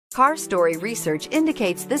Car Story research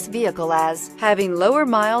indicates this vehicle as having lower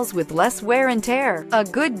miles with less wear and tear. A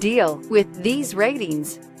good deal with these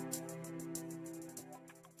ratings.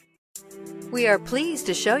 We are pleased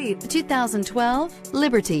to show you the 2012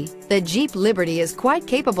 Liberty. The Jeep Liberty is quite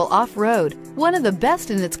capable off-road, one of the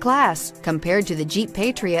best in its class. Compared to the Jeep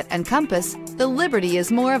Patriot and Compass, the Liberty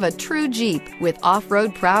is more of a true Jeep with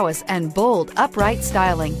off-road prowess and bold, upright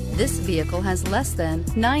styling. This vehicle has less than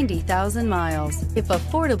 90,000 miles. If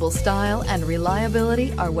affordable style and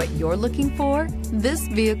reliability are what you're looking for, this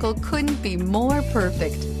vehicle couldn't be more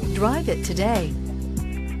perfect. Drive it today.